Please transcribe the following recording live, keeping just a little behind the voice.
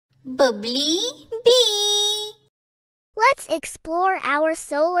Bubbly bee. Let's explore our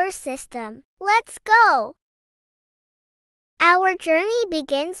solar system. Let's go! Our journey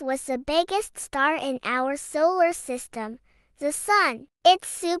begins with the biggest star in our solar system, the Sun. It's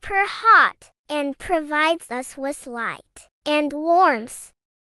super hot and provides us with light and warmth.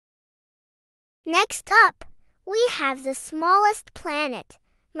 Next up, we have the smallest planet,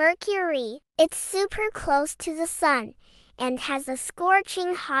 Mercury. It's super close to the Sun and has a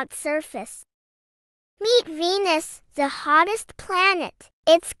scorching hot surface. Meet Venus, the hottest planet.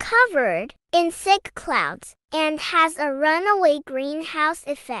 It's covered in thick clouds and has a runaway greenhouse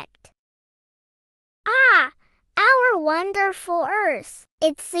effect. Our wonderful Earth.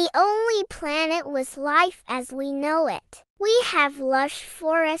 It's the only planet with life as we know it. We have lush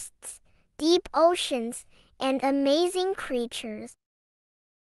forests, deep oceans, and amazing creatures.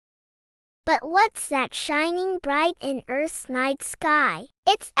 But what's that shining bright in Earth's night sky?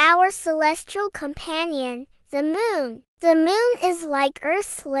 It's our celestial companion, the Moon. The Moon is like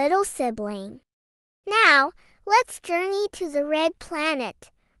Earth's little sibling. Now, let's journey to the red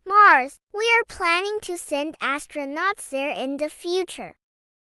planet, Mars. We are planning to send astronauts there in the future.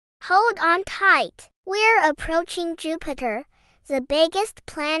 Hold on tight. We're approaching Jupiter, the biggest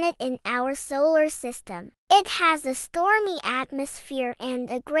planet in our solar system. It has a stormy atmosphere and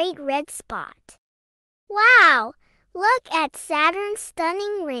a great red spot. Wow! Look at Saturn's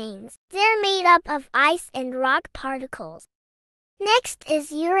stunning rings. They're made up of ice and rock particles. Next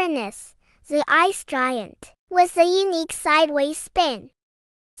is Uranus, the ice giant, with a unique sideways spin.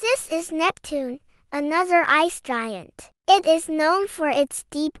 This is Neptune, another ice giant. It is known for its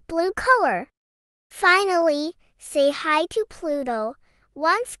deep blue color. Finally, say hi to Pluto,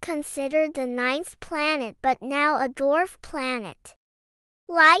 once considered the ninth planet but now a dwarf planet.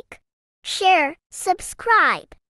 Like, share, subscribe.